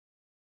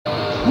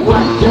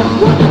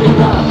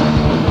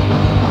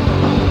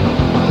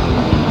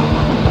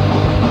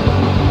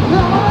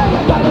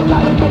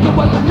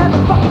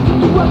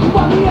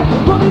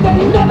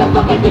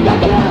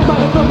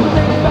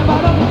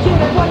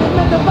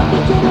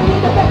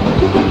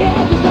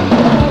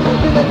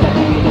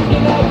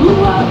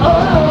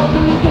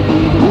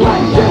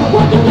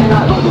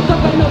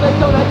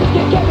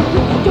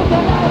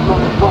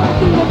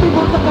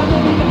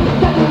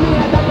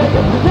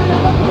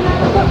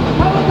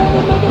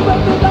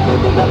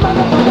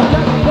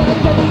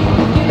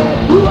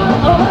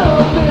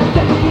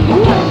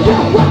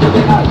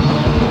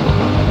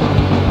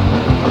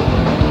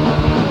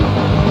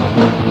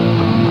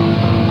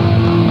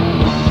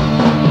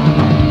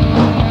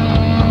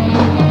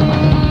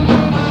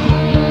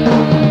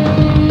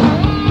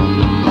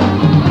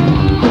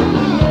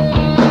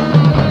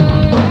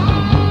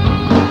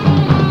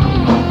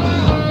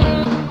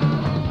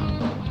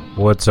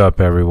What's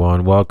up,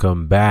 everyone?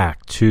 Welcome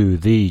back to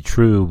the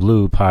True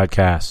Blue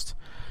Podcast.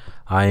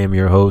 I am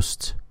your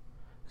host,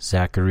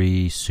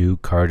 Zachary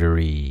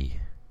Sucartery.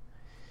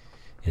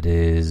 It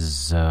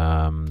is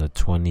the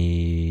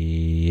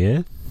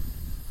 20th,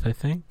 I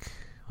think.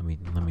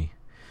 Let me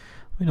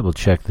double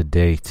check the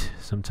date.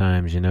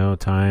 Sometimes,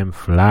 time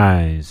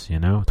flies.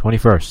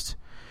 21st.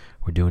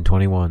 We're doing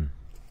 21.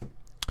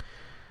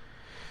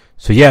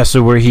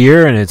 So we're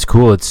here, and it's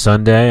cool. It's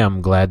Sunday.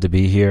 I'm glad to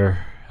be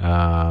here.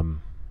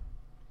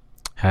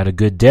 Had a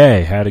good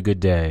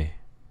day.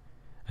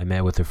 I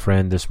met with a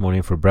friend this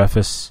morning for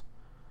breakfast,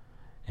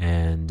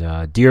 and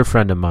a dear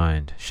friend of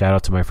mine. Shout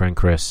out to my friend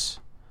Chris.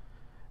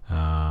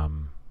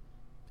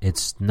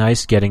 It's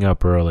nice getting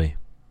up early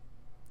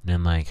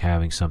and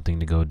having something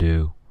to go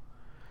do,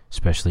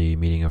 especially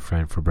meeting a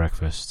friend for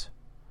breakfast.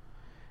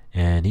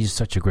 And he's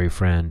such a great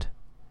friend.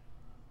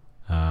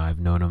 I've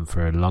known him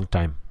for a long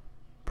time,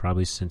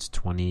 probably since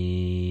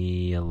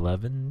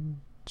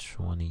 2011,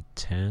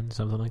 2010,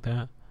 something like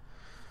that.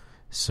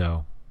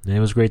 So, and it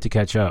was great to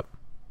catch up.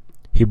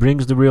 He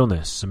brings the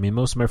realness. I mean,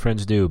 most of my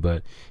friends do,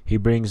 but he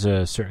brings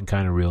a certain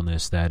kind of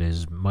realness that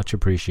is much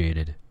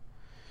appreciated.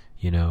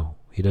 He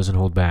doesn't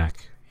hold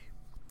back.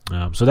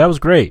 So that was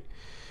great.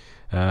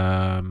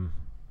 And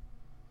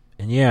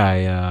yeah,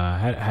 I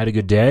had a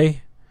good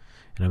day,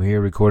 and I'm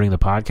here recording the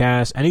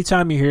podcast.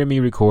 Anytime you hear me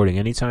recording,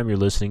 anytime you're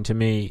listening to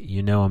me,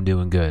 I'm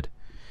doing good.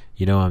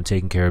 I'm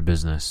taking care of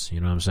business.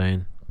 You know what I'm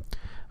saying?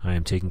 I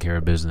am taking care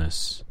of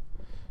business.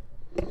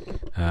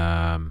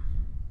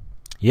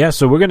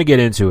 So we're going to get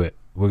into it.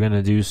 We're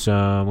going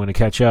to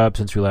catch up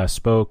since we last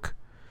spoke,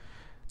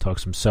 talk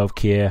some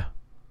self-care.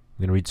 I'm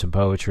going to read some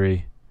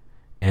poetry,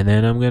 and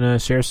then I'm going to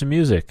share some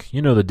music.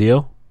 You know the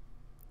deal.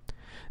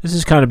 This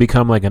has kind of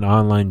become like an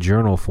online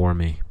journal for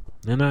me,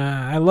 and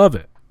I love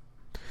it.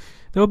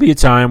 There'll be a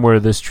time where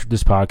this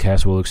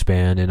podcast will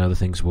expand and other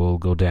things will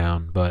go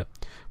down, but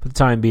for the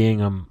time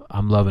being,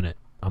 I'm loving it.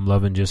 I'm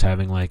loving just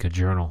having like a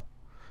journal,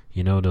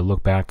 to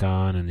look back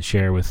on and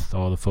share with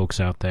all the folks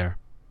out there.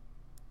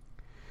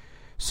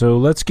 So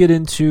let's get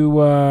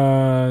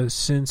into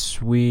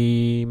since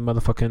we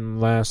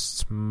last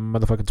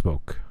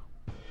spoke.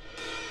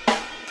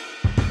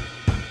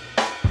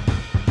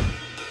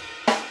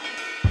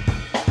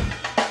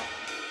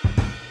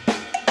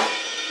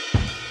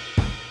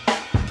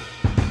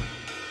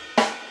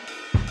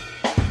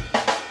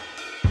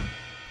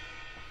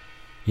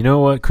 You know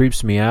what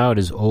creeps me out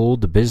is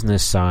old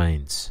business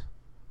signs.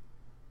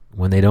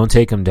 When they don't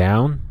take them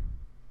down,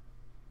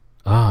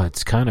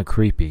 it's kind of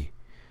creepy.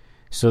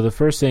 So the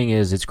first thing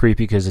is it's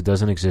creepy because it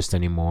doesn't exist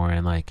anymore,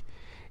 and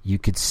you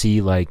could see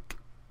the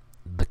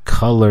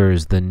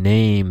colors, the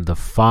name, the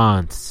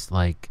fonts,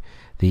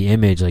 the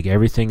image,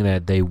 everything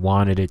that they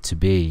wanted it to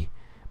be,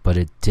 but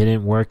it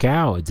didn't work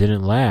out. It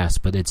didn't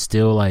last, but it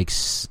still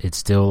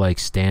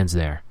stands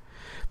there.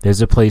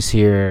 There's a place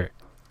here.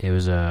 It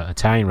was a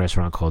Italian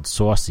restaurant called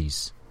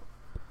Saucy's,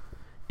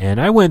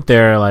 and I went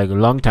there a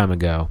long time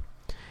ago.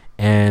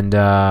 And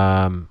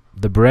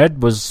the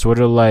bread was sort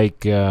of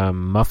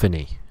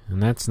muffiny, and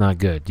that's not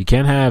good. You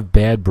can't have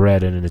bad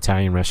bread in an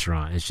Italian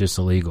restaurant. It's just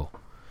illegal,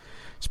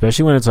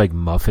 especially when it's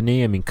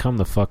muffiny. I mean, come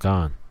the fuck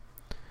on.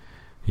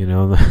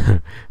 No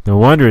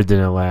wonder it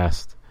didn't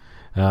last.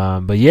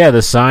 But yeah,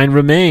 the sign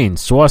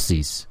remains,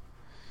 Saucy's.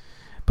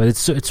 But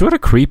it's sort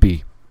of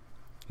creepy,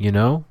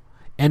 and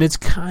it's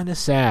kind of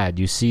sad.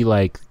 You see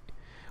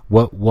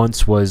what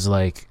once was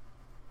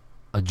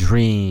a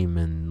dream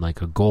and a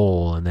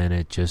goal, and then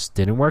it just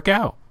didn't work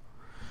out,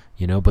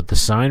 but the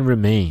sign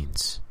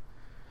remains.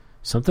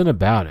 Something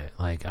about it.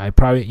 I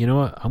probably,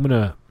 what, I'm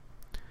gonna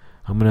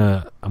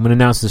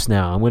announce this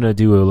now. I'm gonna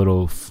do a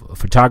little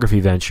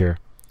photography venture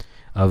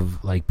of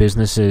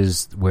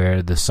businesses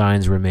where the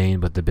signs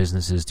remain but the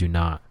businesses do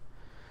not,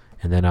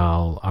 and then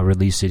I'll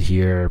release it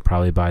here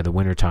probably by the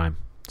winter time.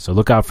 So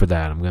look out for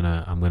that. I'm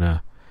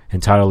gonna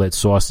entitle it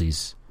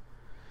Saucy's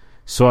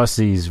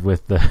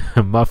with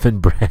the muffin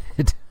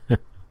bread.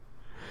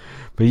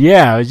 But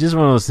yeah, it was just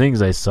one of those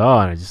things I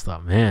saw, and I just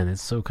thought, man,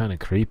 it's so kind of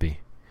creepy.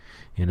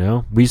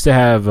 We used to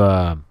have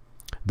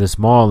this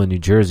mall in New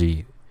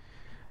Jersey.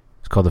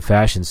 called the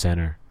Fashion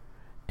Center.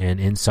 And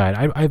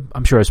inside,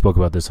 I'm sure I spoke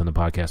about this on the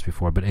podcast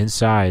before, but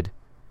inside,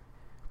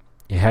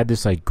 it had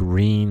this like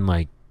green,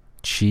 like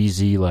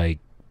cheesy, like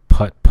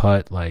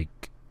putt,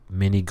 like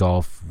mini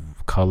golf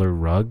color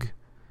rug.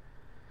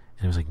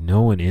 And there was like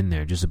no one in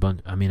there, just a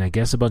bunch, I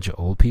guess a bunch of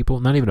old people,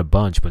 not even a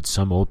bunch, but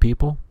some old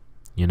people,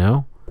 you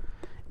know?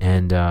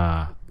 And,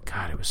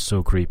 God, it was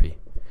so creepy.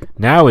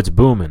 Now it's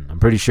booming.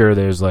 I'm pretty sure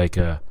there's like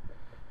a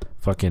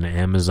fucking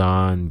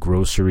Amazon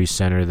grocery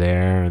center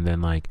there, and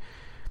then like,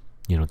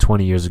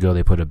 20 years ago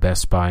they put a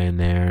Best Buy in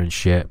there and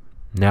shit.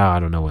 Now I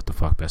don't know what the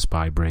fuck Best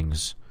Buy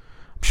brings.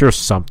 I'm sure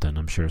something,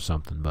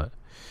 but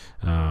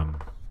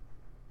and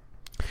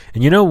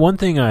one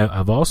thing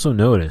I've also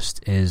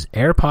noticed is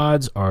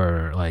AirPods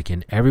are like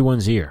in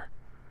everyone's ear.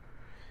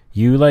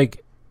 You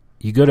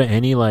go to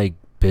any like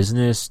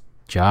business,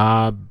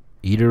 job,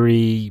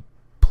 eatery,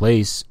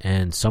 place,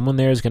 and someone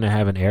there is going to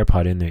have an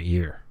AirPod in their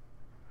ear.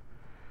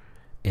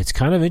 It's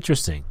kind of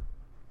interesting.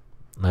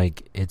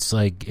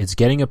 It's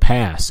getting a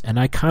pass, and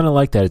I kind of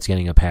like that it's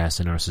getting a pass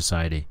in our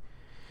society.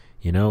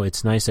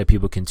 It's nice that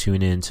people can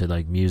tune in to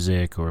like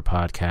music or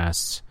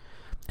podcasts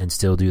and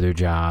still do their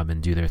job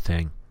and do their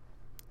thing.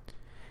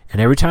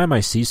 And every time I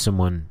see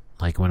someone,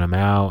 like when I'm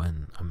out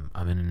and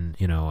I'm in,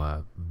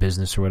 a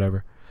business or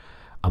whatever,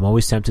 I'm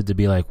always tempted to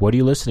be like, what are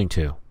you listening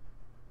to?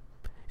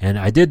 And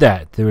I did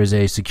that. There was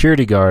a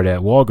security guard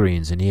at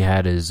Walgreens, and he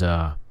had his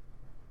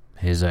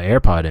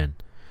AirPod in.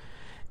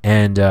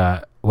 And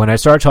when I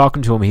started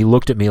talking to him, he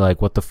looked at me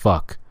like, what the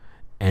fuck?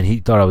 And he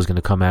thought I was going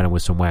to come at him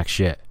with some whack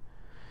shit.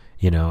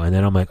 And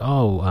then I'm like,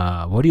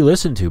 oh, what do you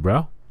listen to,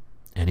 bro?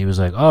 And he was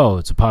like, oh,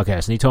 it's a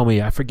podcast. And he told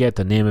me, I forget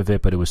the name of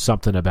it, but it was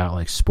something about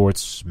like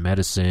sports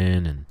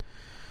medicine and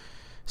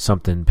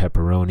something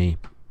pepperoni.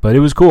 But it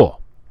was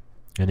cool.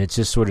 And it's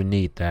just sort of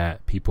neat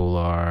that people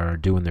are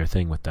doing their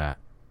thing with that.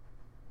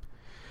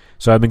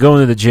 So I've been going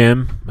to the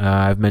gym.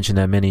 I've mentioned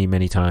that many,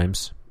 many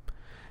times.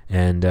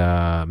 And,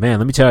 man,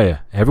 let me tell you,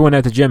 everyone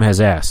at the gym has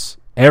ass.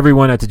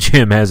 Everyone at the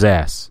gym has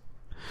ass.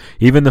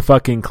 Even the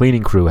fucking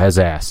cleaning crew has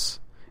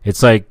ass.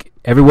 It's like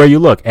everywhere you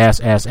look, ass,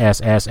 ass, ass,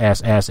 ass,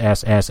 ass, ass,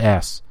 ass, ass,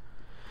 ass.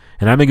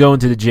 And I've been going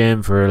to the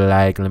gym for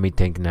like, let me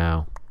think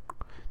now,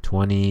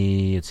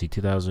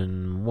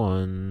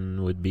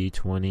 2001 would be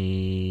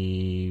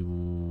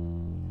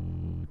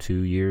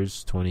 22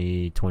 years,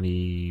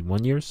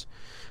 21 years,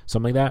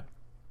 something like that.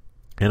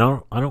 And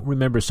I don't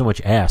remember so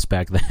much ass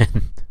back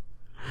then.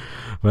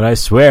 But I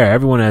swear,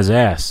 everyone has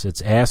ass.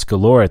 It's ass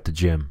galore at the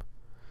gym.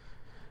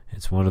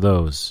 It's one of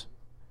those.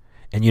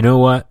 And you know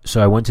what?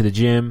 So I went to the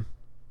gym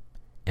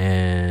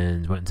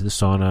and went into the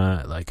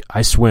sauna. Like,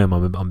 I swim.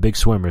 I'm a big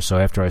swimmer. So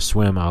after I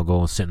swim, I'll go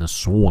and sit in the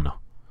sauna.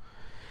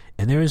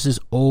 And there was this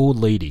old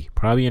lady,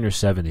 probably in her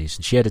 70s,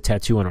 and she had a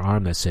tattoo on her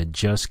arm that said,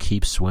 just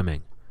keep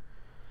swimming.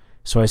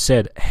 So I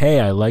said,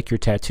 hey, I like your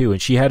tattoo.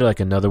 And she had like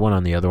another one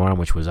on the other arm,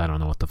 which was, I don't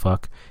know what the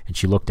fuck. And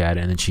she looked at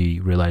it, and then she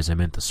realized I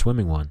meant the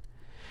swimming one.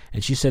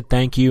 And she said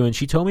thank you, and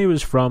she told me it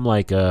was from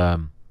like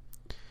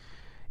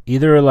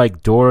either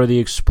like Dora the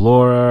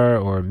Explorer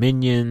or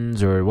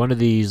Minions or one of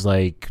these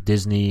like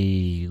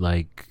Disney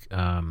like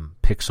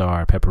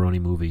Pixar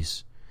pepperoni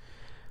movies.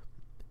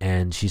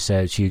 And she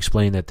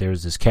explained that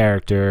there's this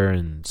character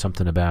and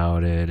something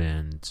about it,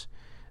 and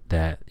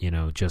that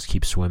just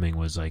keep swimming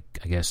was like,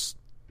 I guess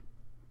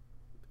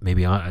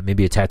maybe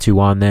a tattoo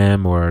on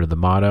them or the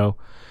motto.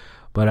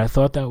 But I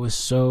thought that was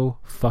so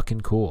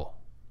fucking cool.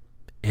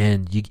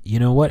 And you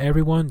know what,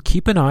 everyone?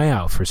 Keep an eye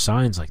out for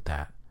signs like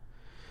that.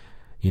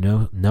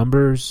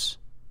 Numbers,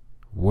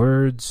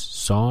 words,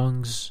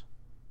 songs,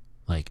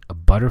 like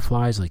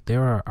butterflies, like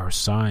there are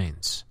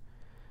signs.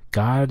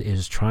 God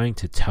is trying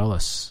to tell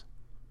us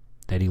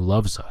that he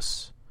loves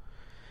us.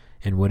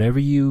 And whatever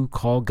you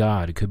call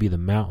God, it could be the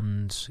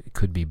mountains, it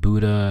could be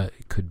Buddha,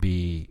 it could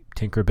be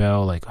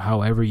Tinkerbell, like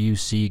however you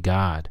see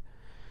God.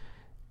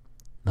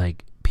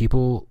 Like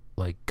people,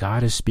 like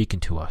God is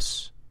speaking to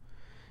us.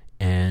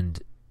 And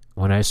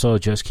when I saw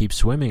Just Keep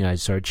Swimming, I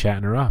started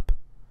chatting her up.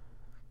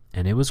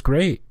 And it was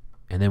great.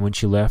 And then when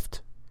she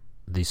left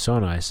the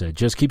sauna, I said,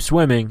 just keep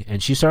swimming.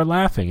 And she started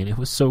laughing, and it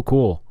was so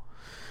cool.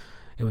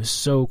 It was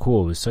so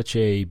cool. It was such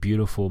a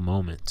beautiful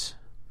moment,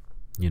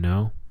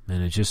 And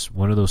it's just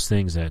one of those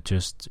things that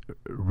just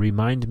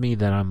remind me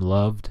that I'm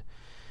loved,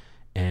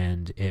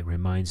 and it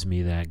reminds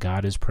me that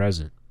God is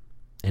present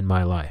in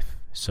my life.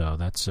 So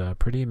that's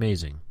pretty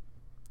amazing.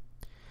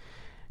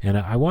 And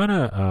I want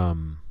to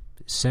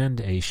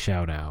send a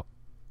shout out.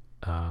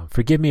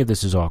 Forgive me if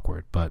this is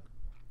awkward, but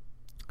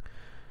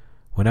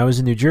when I was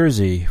in New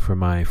Jersey for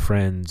my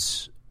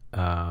friend's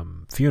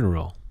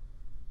funeral,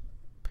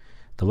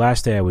 the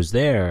last day I was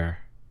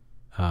there,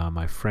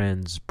 my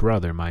friend's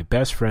brother, my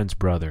best friend's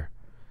brother,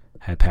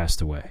 had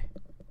passed away.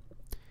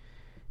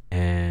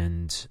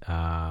 And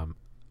I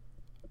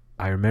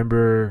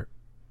remember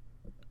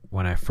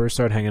when I first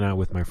started hanging out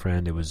with my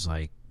friend, it was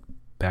like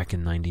back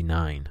in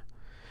 99.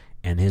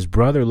 And his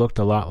brother looked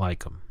a lot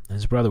like him. And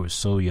his brother was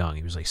so young.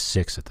 He was like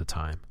 6 at the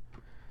time.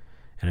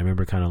 And I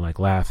remember kind of like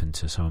laughing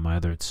to some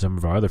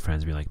of our other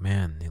friends, being like,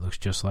 man, he looks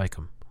just like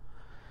him.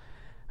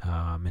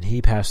 and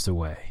he passed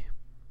away.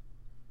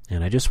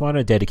 And I just want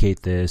to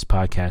dedicate this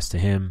podcast to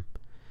him,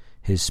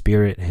 his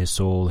spirit, his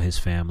soul, his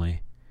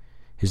family.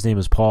 His name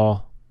is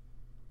Paul,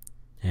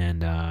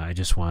 and I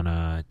just want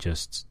to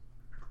just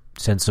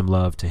send some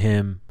love to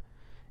him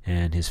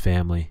and his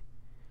family.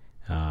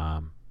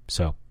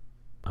 So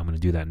I'm going to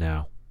do that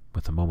now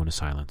with a moment of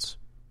silence.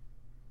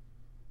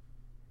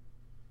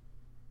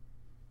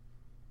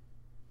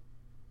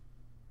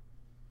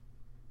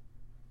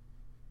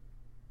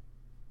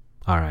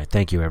 All right,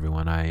 thank you,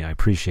 everyone. I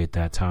appreciate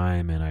that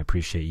time, and I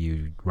appreciate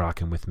you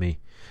rocking with me.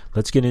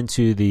 Let's get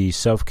into the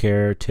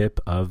self-care tip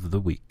of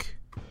the week.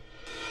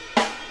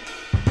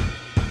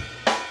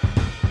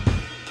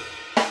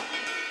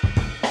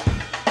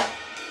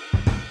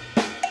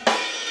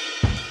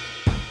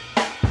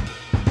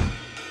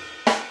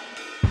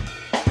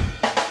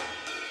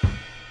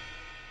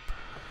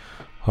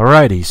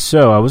 Alrighty,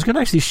 so I was going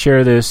to actually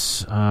share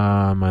this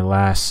my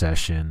last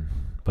session,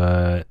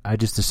 but I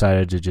just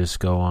decided to just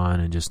go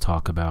on and just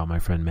talk about my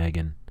friend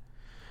Megan.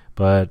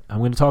 But I'm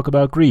going to talk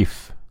about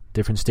grief,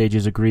 different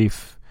stages of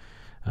grief,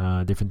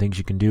 different things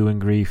you can do in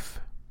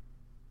grief.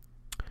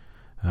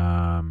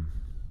 So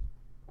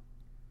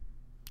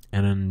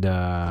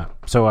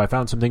I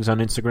found some things on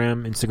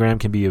Instagram. Instagram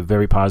can be a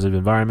very positive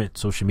environment.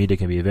 Social media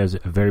can be a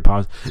very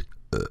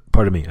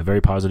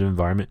positive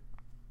environment.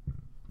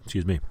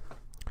 Excuse me.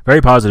 Very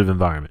positive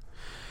environment,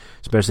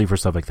 especially for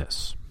stuff like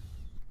this.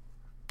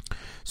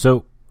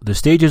 So, the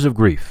stages of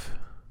grief.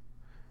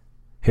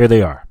 Here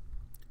they are.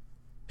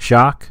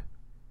 Shock,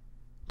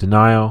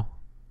 denial,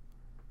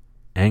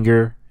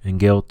 anger and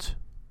guilt,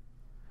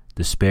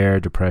 despair,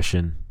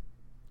 depression,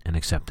 and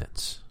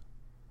acceptance.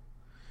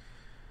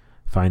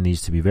 Find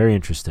these to be very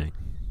interesting.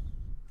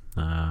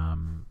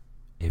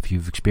 If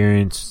you've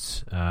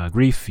experienced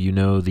grief, you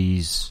know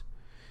these,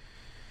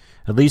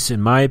 at least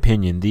in my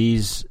opinion,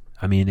 these,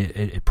 I mean,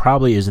 it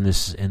probably is in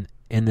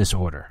this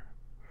order.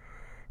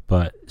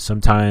 But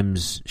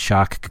sometimes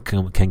shock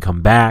can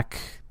come back,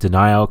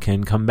 denial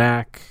can come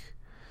back,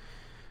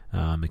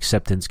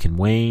 acceptance can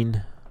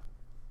wane,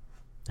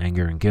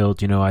 anger and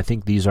guilt. I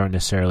think these aren't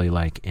necessarily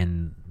like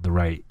in the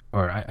right,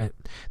 or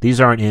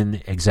these aren't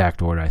in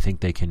exact order. I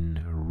think they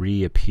can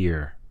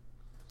reappear.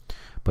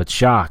 But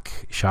shock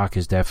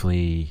is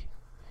definitely,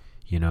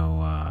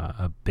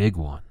 a big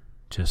one.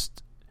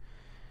 Just,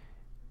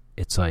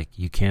 it's like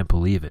you can't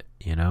believe it,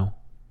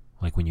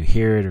 Like when you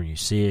hear it or you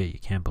see it, you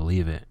can't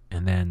believe it.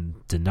 And then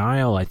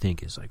denial, I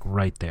think, is like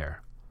right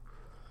there.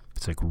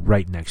 It's like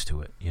right next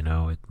to it,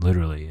 It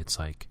literally, it's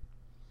like,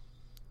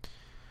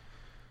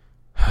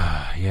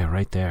 yeah,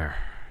 right there.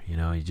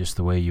 Just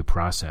the way you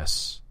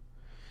process.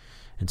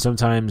 And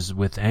sometimes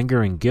with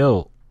anger and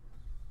guilt,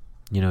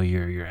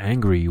 you're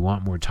angry. You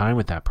want more time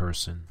with that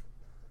person.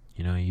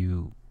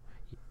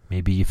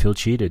 Maybe you feel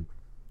cheated.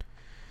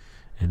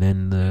 And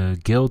then the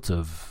guilt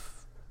of,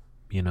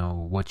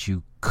 what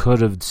you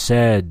could have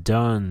said,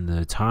 done,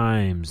 the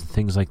times,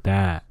 things like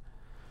that,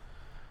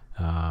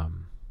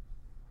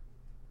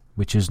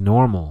 which is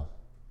normal.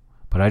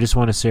 But I just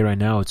want to say right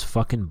now, it's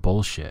fucking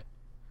bullshit.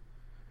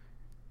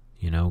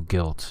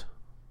 Guilt.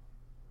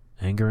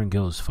 Anger and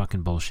guilt is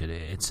fucking bullshit.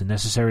 It's a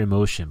necessary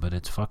emotion, but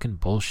it's fucking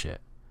bullshit.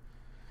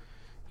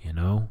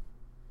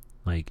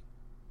 Like,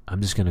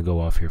 I'm just going to go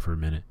off here for a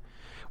minute.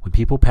 When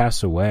people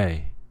pass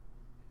away,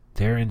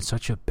 they're in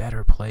such a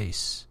better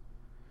place.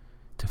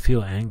 To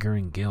feel anger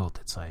and guilt,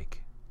 it's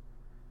like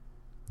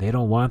they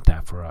don't want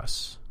that for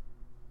us.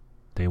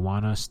 They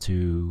want us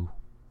to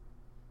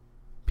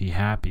be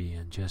happy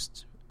and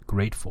just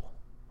grateful.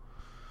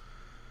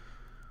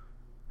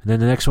 And then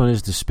the next one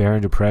is despair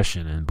and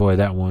depression, and boy,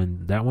 that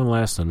one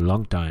lasts a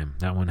long time.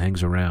 That one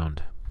hangs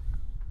around.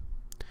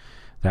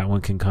 That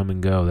one can come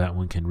and go. That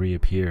one can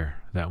reappear.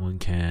 That one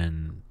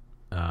can,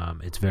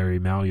 it's very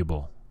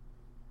malleable.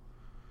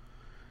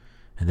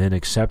 And then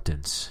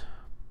acceptance.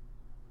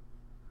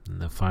 And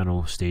the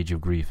final stage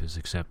of grief is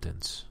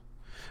acceptance,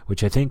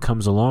 which I think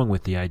comes along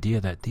with the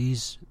idea that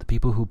the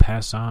people who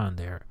pass on,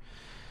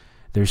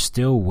 they're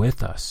still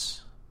with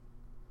us.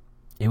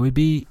 It would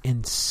be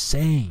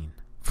insane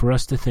for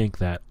us to think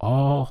that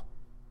all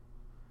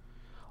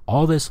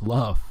this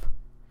love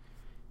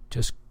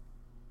just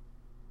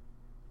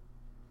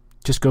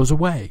goes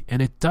away,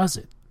 and it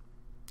doesn't.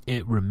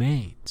 It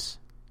remains.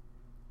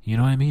 You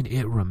know what I mean?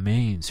 It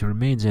remains. It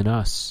remains in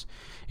us.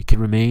 It can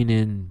remain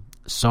in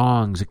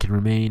songs. It can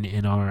remain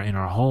in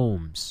our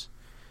homes.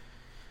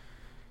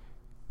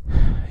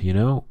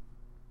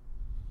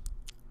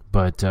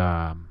 But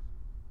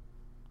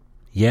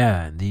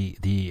yeah,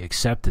 the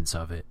acceptance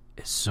of it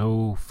is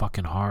so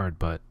fucking hard,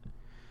 but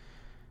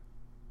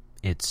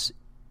it's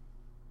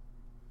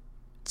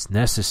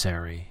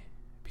necessary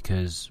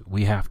because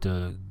we have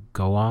to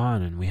go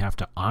on and we have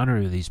to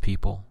honor these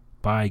people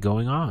by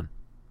going on.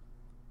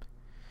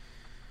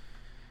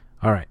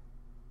 All right.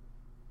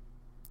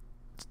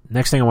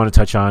 Next thing I want to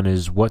touch on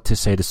is what to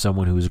say to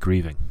someone who is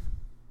grieving.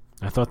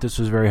 I thought this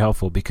was very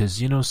helpful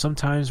because,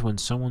 sometimes when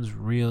someone's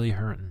really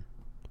hurting,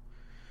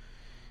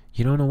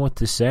 you don't know what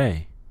to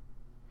say.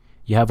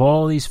 You have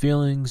all these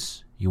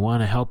feelings, You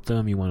want to help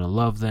them, you want to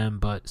love them,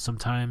 but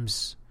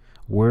sometimes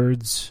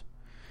words,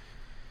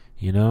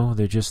 they're not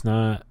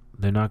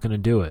going to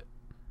do it.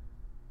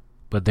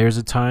 But there's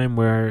a time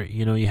where,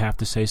 you have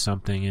to say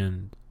something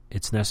and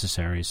it's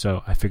necessary.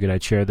 So I figured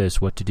I'd share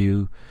this. What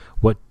do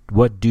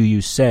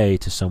you say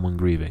to someone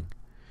grieving?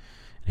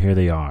 And here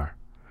they are.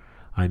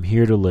 I'm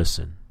here to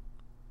listen.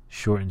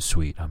 Short and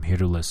sweet. I'm here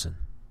to listen.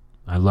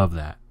 I love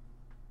that.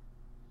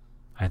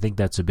 I think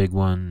that's a big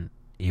one,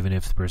 even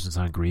if the person's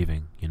not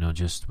grieving.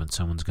 Just when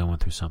someone's going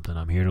through something,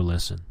 I'm here to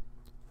listen.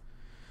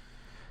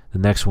 The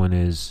next one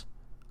is,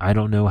 I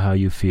don't know how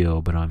you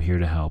feel, but I'm here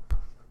to help.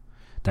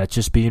 That's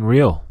just being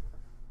real.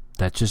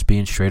 That's just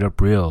being straight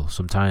up real.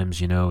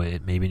 Sometimes,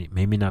 it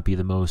maybe not be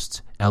the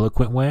most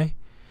eloquent way,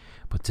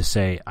 but to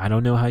say, I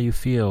don't know how you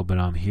feel, but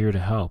I'm here to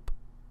help.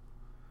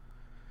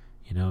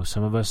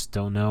 Some of us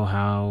don't know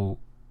how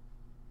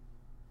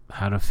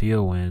to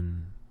feel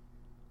when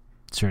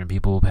certain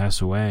people will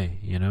pass away,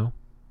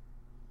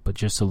 but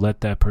just to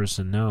let that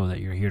person know that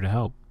you're here to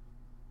help.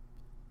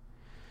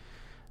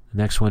 The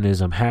next one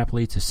is, I'm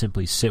happy to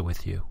simply sit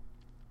with you.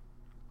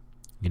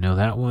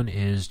 That one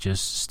is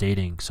just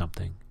stating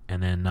something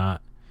and then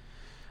not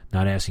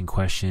asking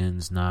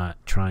questions, not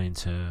trying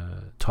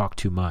to talk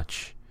too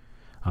much.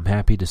 I'm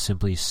happy to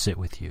simply sit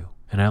with you.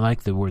 And I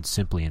like the word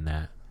simply in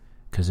that,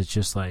 because it's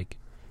just like,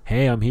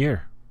 hey, I'm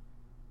here.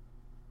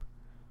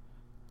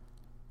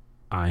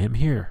 I am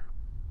here.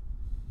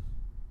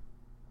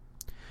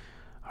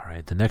 All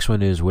right, the next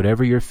one is,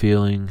 whatever you're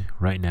feeling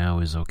right now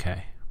is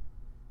okay.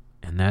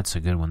 And that's a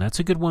good one. That's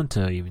a good one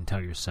to even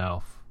tell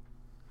yourself,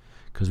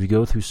 because we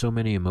go through so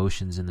many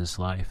emotions in this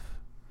life.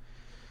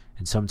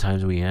 And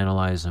sometimes we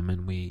analyze them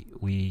and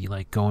we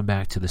like going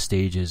back to the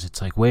stages.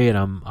 It's like, wait,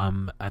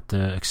 I'm at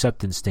the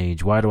acceptance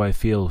stage. Why do I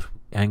feel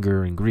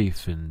anger and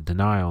grief and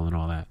denial and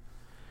all that?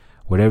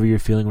 Whatever you're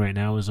feeling right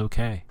now is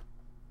okay.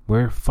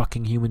 We're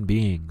fucking human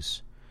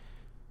beings.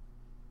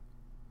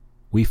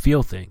 We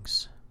feel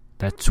things.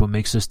 That's what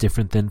makes us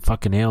different than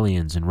fucking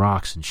aliens and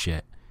rocks and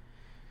shit.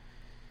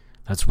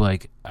 That's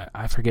like,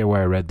 I forget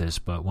where I read this,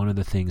 but one of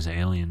the things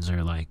aliens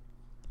are like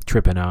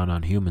tripping out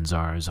on humans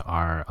is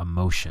our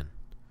emotion.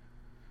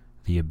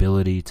 The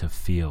ability to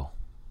feel.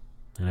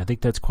 And I think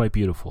that's quite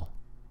beautiful.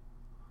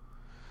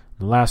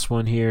 The last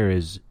one here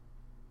is,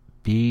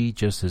 be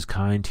just as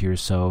kind to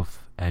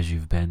yourself as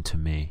you've been to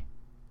me.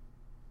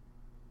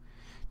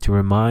 To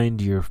remind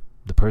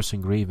the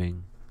person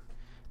grieving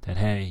that,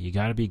 hey, you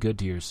got to be good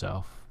to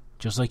yourself,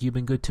 just like you've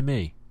been good to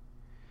me.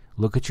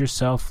 Look at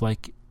yourself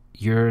like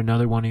you're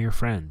another one of your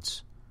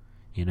friends,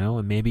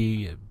 and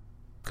maybe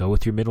go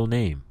with your middle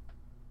name.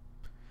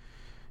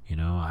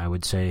 I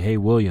would say, hey,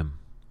 William,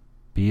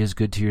 be as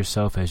good to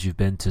yourself as you've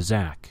been to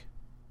Zach.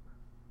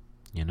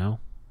 And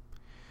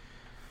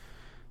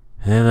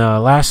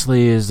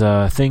lastly is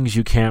things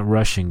you can't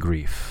rush in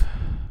grief.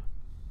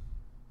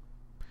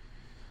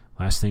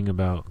 Last thing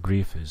about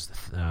grief is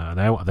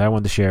that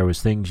one to share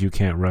was things you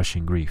can't rush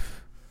in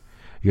grief.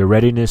 Your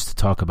readiness to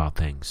talk about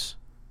things.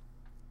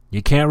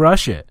 You can't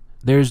rush it.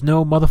 There's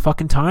no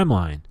motherfucking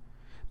timeline.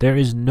 There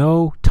is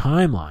no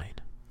timeline.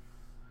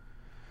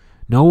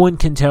 No one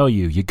can tell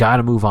you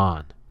gotta move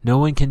on. No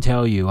one can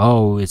tell you,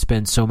 oh, it's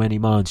been so many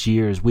months,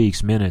 years,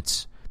 weeks,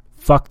 minutes.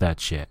 Fuck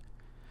that shit.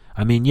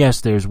 I mean,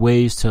 yes, there's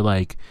ways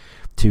to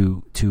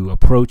to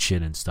approach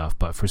it and stuff,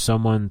 but for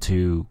someone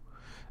to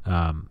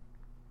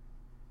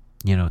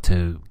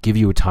to give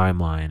you a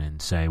timeline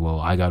and say, well,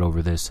 I got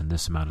over this in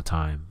this amount of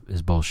time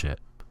is bullshit.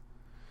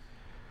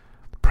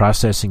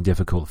 Processing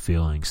difficult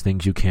feelings,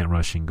 things you can't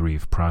rush in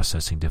grief,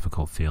 processing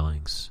difficult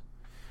feelings.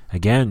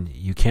 Again,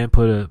 you can't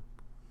put a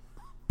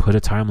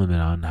time limit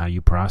on how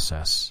you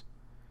process.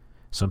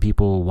 Some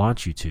people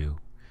want you to.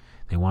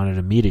 They want it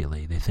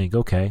immediately. They think,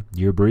 okay,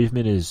 your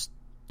bereavement is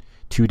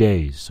 2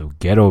 days, so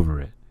get over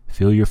it.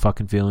 Feel your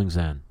fucking feelings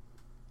then.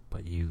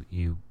 But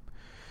you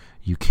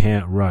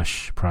can't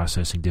rush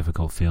processing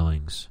difficult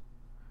feelings.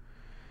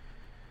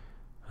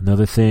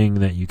 Another thing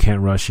that you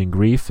can't rush in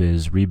grief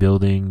is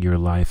rebuilding your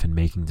life and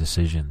making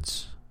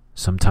decisions.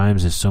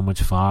 Sometimes there's so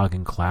much fog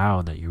and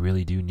cloud that you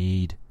really do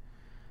need,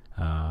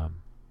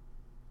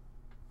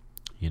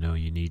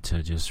 you need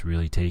to just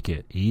really take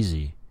it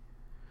easy.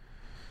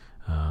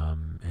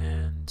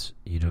 And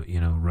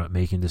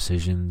making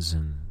decisions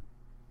and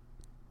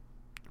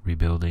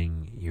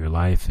rebuilding your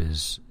life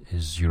is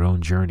your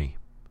own journey.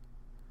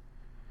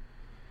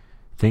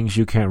 Things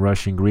you can't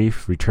rush in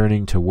grief,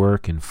 returning to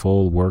work in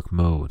full work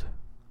mode.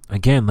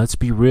 Again, let's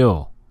be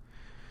real.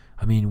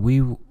 I mean,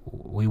 we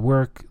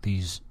work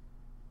these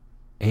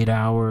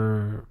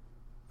 8-hour,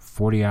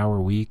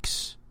 40-hour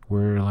weeks.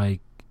 We're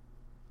like,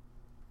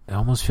 it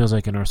almost feels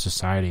like in our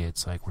society,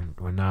 it's like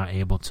we're not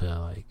able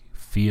to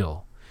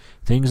feel.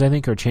 Things I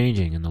think are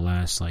changing in the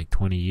last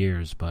 20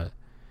 years, but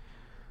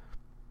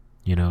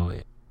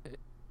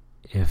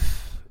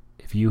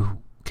if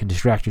you can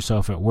distract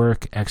yourself at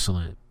work,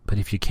 excellent. But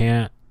if you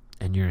can't,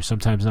 and you're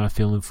sometimes not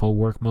feeling full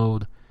work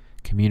mode,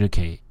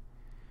 communicate.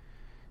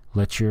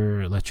 Let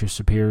your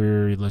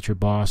superior, let your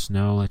boss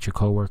know, let your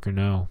coworker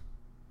know.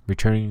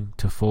 returning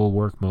to full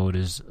work mode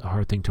is a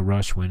hard thing to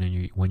rush when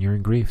you're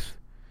in grief.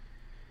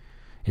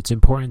 It's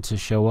important to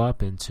show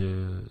up and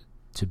to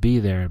be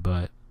there,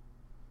 but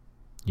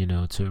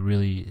to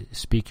really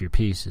speak your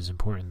piece is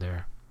important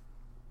there.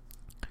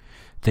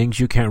 Things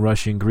you can't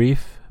rush in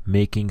grief: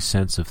 making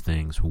sense of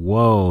things.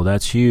 Whoa,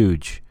 that's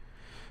huge.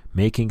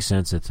 Making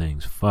sense of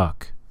things.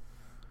 Fuck.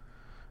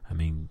 I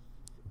mean,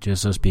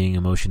 just us being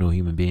emotional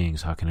human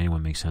beings, how can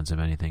anyone make sense of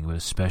anything? But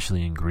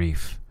especially in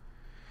grief.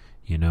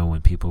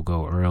 When people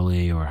go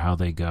early or how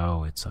they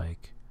go, it's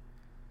like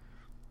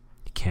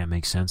you can't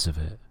make sense of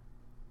it.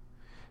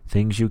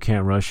 Things you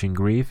can't rush in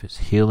grief is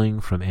healing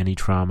from any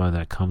trauma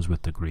that comes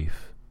with the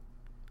grief.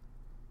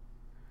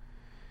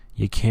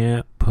 You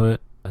can't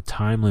put a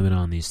time limit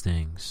on these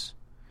things.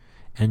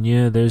 And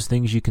there's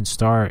things you can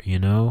start,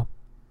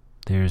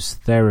 There's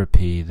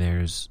therapy,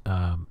 there's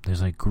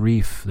like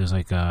grief, there's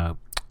like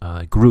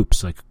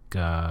groups, like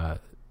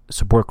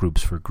support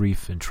groups for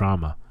grief and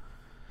trauma.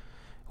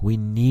 We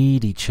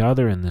need each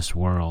other in this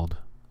world.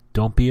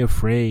 Don't be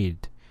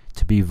afraid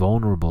to be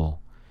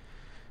vulnerable,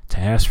 to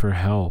ask for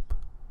help.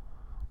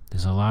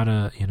 There's a lot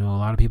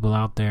of people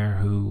out there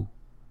who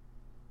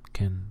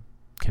can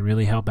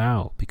really help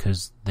out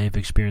because they've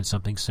experienced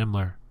something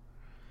similar.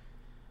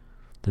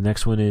 The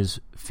next one is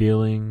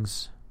feeling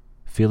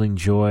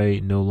joy,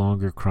 no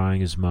longer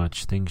crying as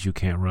much. Things you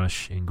can't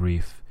rush in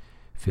grief.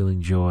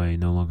 Feeling joy,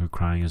 no longer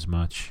crying as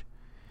much.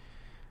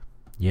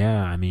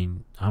 Yeah, I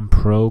mean, I'm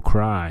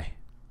pro-cry.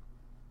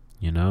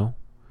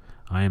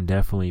 I am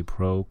definitely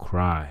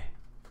pro-cry.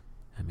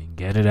 I mean,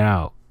 get it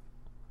out.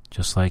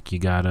 Just like you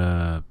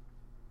gotta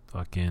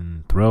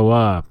fucking throw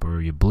up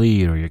or you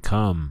bleed or you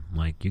come.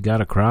 Like, you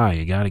gotta cry.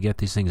 You gotta get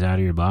these things out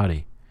of your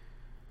body.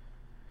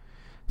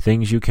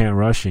 Things you can't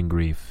rush in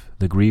grief.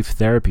 The grief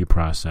therapy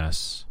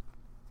process.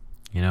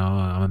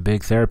 I'm a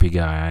big therapy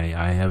guy.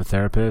 I have a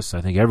therapist.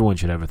 I think everyone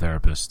should have a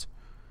therapist.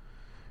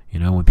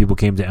 When people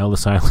came to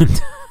Ellis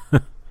Island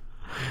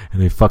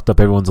and they fucked up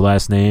everyone's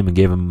last name and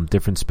gave them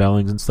different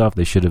spellings and stuff,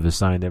 they should have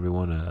assigned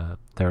everyone a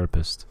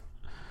therapist.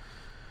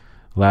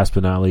 Last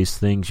but not least,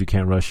 things you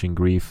can't rush in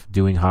grief.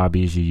 Doing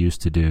hobbies you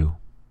used to do.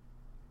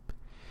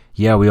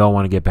 Yeah, we all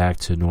want to get back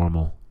to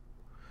normal.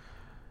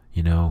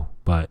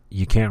 But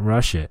you can't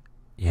rush it.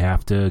 You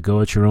have to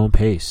go at your own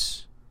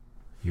pace.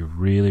 You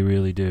really,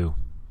 really do.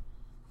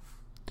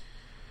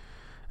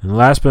 And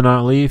last but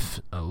not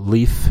least,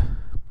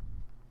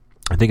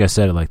 I think I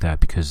said it like that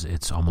because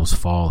it's almost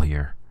fall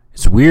here.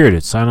 It's weird.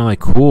 It's sounding like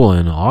cool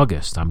in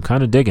August. I'm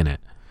kind of digging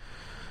it.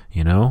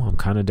 I'm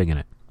kind of digging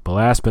it. But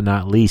last but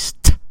not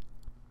least,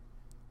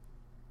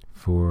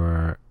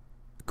 for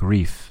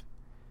grief,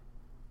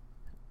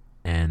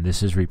 and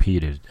this is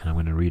repeated, and I'm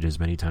going to read it as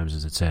many times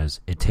as it says,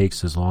 it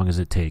takes as long as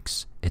it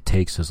takes. It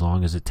takes as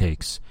long as it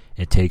takes.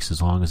 It takes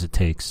as long as it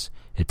takes.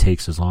 It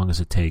takes as long as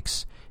it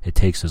takes. It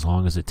takes as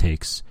long as it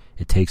takes.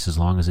 It takes as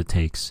long as it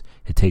takes.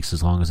 It takes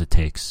as long as it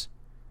takes.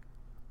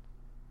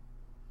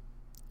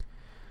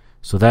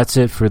 So that's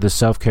it for the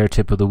self-care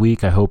tip of the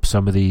week. I hope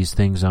some of these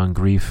things on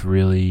grief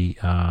really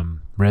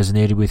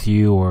resonated with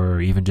you, or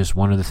even just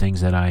one of the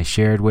things that I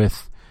shared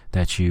with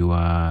that you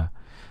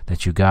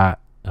got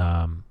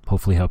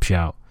hopefully helps you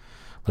out.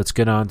 Let's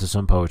get on to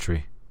some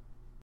poetry.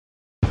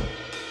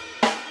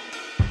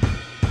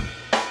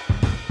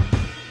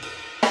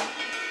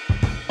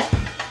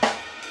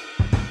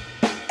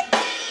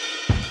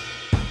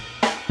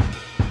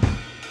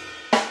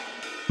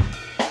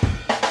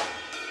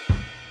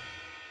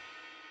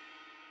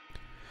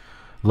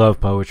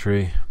 Love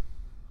poetry.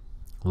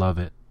 Love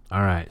it.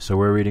 All right, so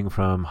we're reading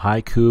from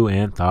Haiku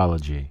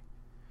Anthology.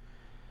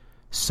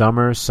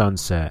 Summer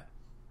sunset.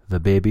 The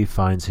baby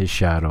finds his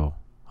shadow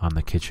on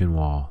the kitchen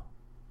wall.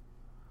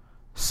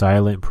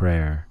 Silent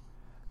prayer.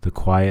 The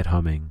quiet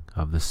humming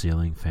of the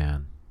ceiling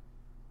fan.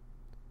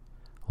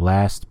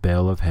 Last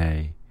bale of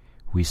hay.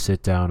 We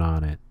sit down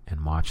on it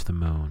and watch the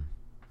moon.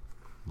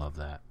 Love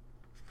that.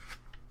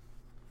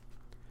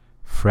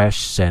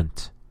 Fresh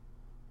scent.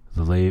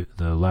 The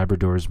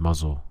Labrador's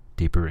muzzle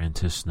deeper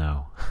into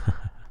snow.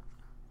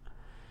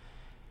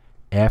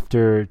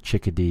 After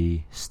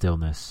chickadee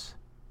stillness.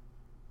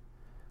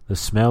 The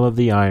smell of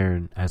the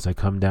iron as I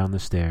come down the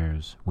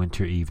stairs,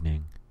 winter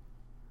evening.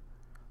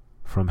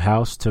 From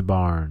house to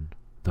barn,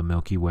 the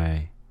Milky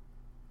Way.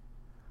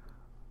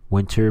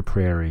 Winter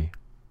prairie,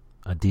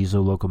 a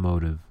diesel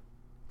locomotive,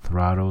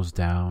 throttles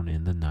down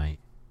in the night.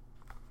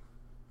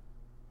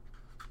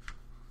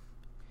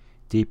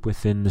 Deep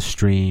within the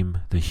stream,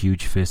 the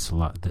huge fish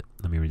let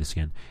me read this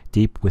again.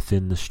 Deep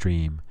within the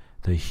stream,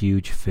 the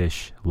huge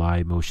fish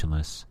lie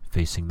motionless,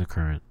 facing the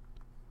current.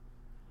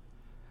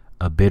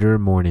 A bitter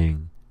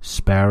morning,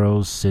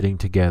 sparrows sitting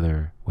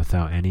together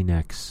without any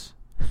necks.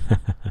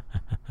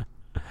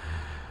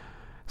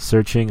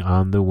 Searching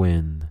on the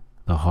wind,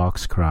 the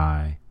hawk's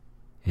cry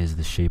is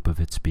the shape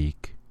of its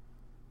beak.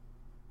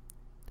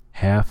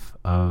 Half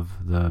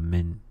of the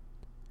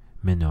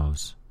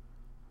minnows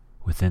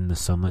within the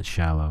sunlit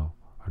shallow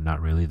are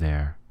not really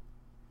there.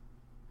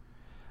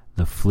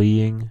 The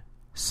fleeing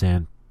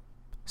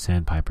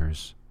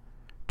sandpipers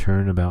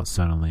turn about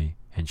suddenly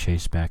and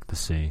chase back the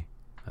sea.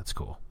 That's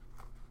cool.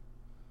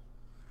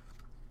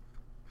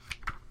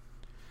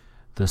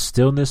 The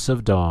stillness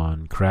of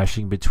dawn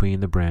crashing between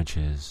the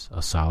branches,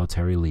 a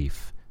solitary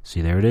leaf.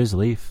 See, there it is,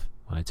 leaf.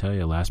 When I tell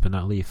you, last but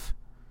not leaf.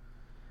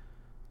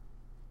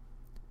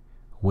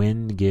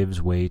 Wind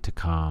gives way to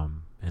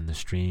calm, and the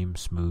stream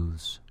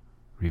smooths,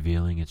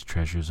 revealing its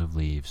treasures of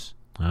leaves.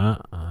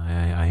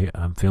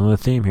 I'm feeling a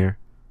theme here.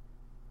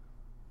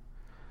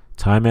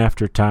 Time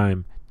after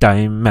time,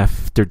 time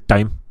after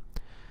time.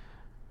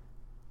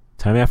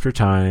 Time after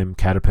time,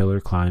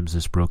 caterpillar climbs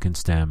this broken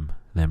stem,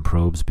 then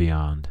probes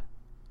beyond.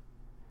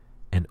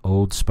 An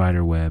old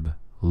spider web,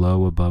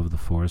 low above the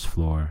forest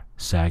floor,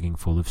 sagging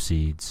full of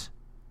seeds.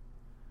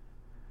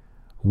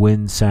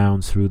 Wind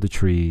sounds through the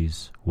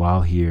trees,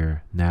 while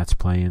here, gnats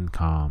playing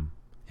calm,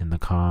 in the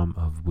calm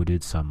of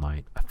wooded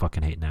sunlight. I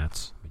fucking hate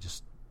gnats. Let me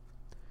just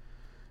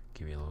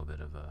give you a little bit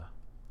of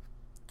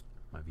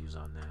my views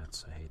on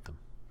gnats. I hate them.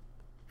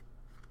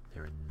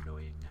 They're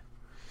annoying.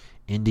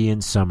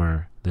 Indian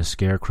summer, the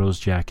scarecrow's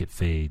jacket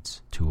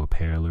fades to a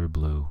paler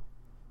blue.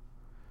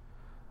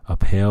 A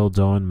pale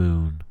dawn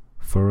moon,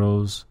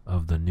 furrows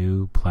of the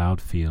new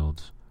plowed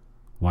fields,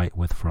 white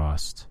with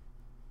frost.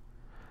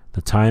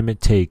 The time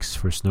it takes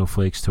for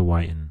snowflakes to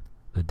whiten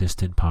the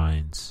distant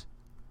pines.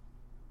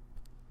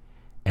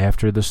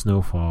 After the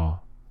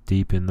snowfall,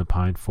 deep in the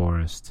pine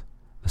forest,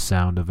 the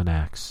sound of an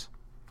axe.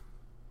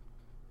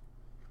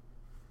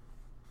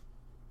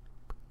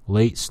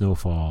 Late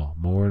snowfall,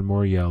 more and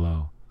more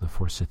yellow, the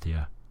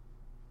forsythia,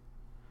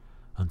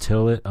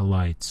 until it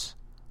alights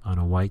on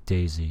a white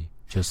daisy,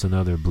 just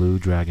another blue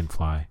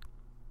dragonfly.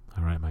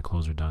 All right, my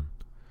clothes are done.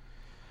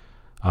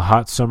 A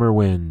hot summer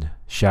wind,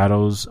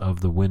 shadows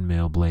of the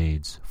windmill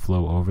blades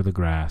flow over the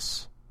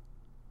grass.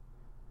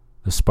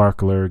 The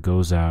sparkler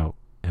goes out,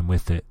 and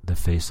with it the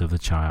face of the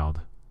child.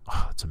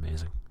 Oh, that's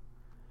amazing.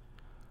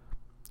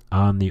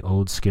 On the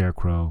old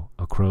scarecrow,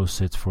 a crow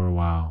sits for a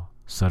while,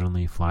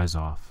 suddenly flies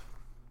off.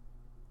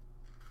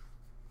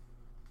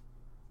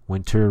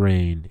 Winter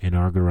rain in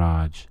our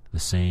garage, the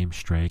same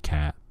stray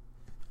cat.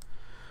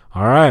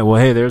 All right, well,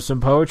 hey, there's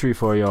some poetry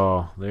for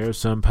y'all. There's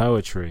some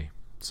poetry,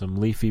 some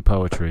leafy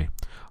poetry.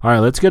 All right,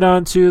 let's get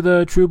on to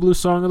the True Blue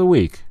Song of the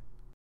Week.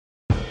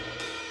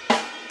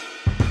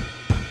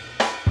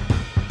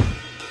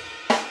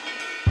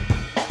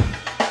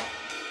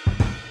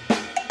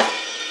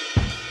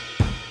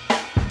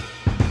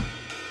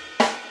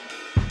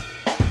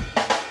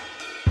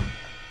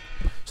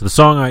 So the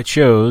song I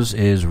chose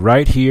is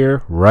Right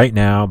Here, Right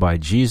Now by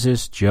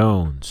Jesus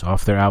Jones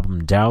off their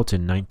album Doubt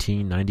in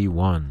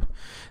 1991.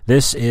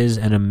 This is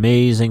an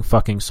amazing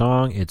fucking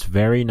song. It's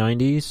very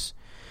 90s.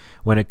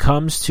 When it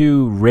comes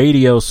to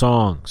radio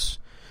songs,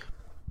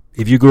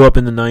 if you grew up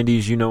in the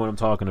 90s, you know what I'm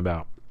talking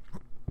about.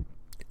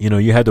 You know,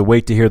 you had to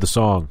wait to hear the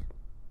song.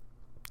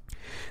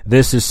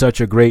 This is such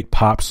a great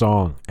pop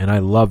song, and I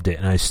loved it,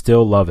 and I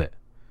still love it.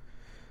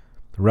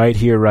 Right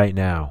Here, Right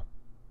Now.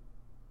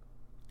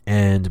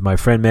 And my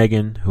friend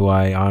Megan, who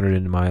I honored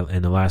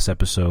in the last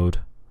episode,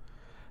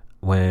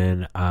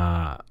 when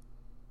I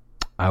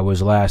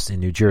was last in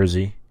New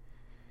Jersey,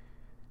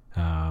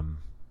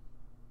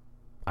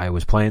 I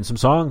was playing some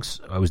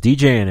songs. I was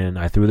DJing, and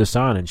I threw this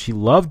on, and she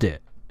loved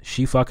it.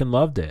 She fucking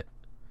loved it.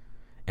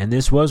 And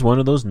this was one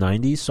of those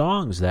 90s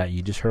songs that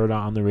you just heard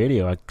on the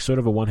radio. Sort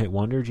of a one-hit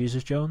wonder,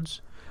 Jesus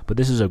Jones. But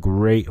this is a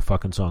great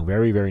fucking song.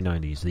 Very, very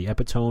 90s. The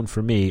epitome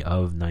for me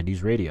of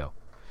 90s radio.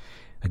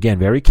 Again,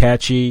 very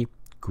catchy.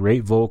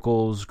 Great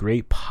vocals,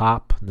 great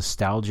pop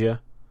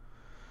nostalgia.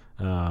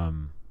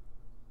 And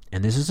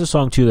this is a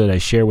song, too, that I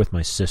share with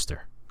my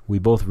sister. We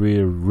both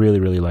really, really,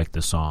 really like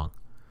this song.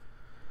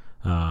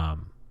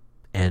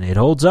 And it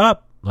holds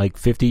up. Like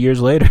 50 years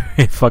later,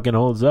 it fucking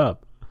holds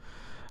up.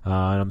 And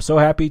I'm so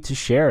happy to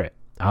share it.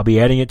 I'll be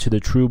adding it to the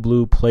True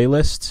Blue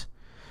playlist.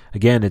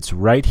 Again, it's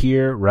Right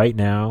Here, Right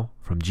Now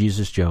from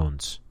Jesus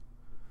Jones.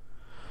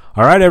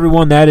 All right,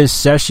 everyone, that is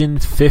session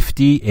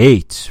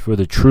 58 for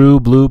the True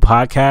Blue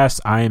podcast.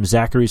 I am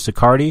Zachary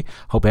Sicardi.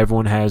 Hope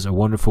everyone has a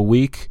wonderful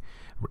week.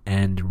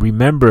 And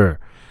remember,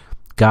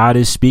 God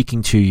is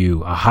speaking to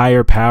you. A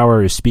higher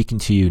power is speaking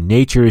to you.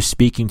 Nature is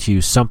speaking to you.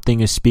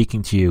 Something is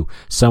speaking to you.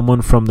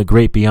 Someone from the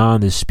great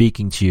beyond is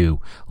speaking to you.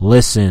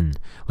 Listen.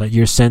 Let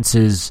your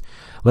senses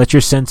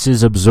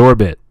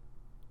absorb it.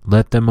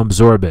 Let them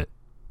absorb it.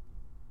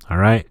 All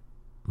right?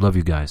 Love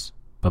you guys.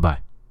 Bye-bye.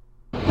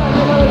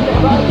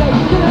 Right,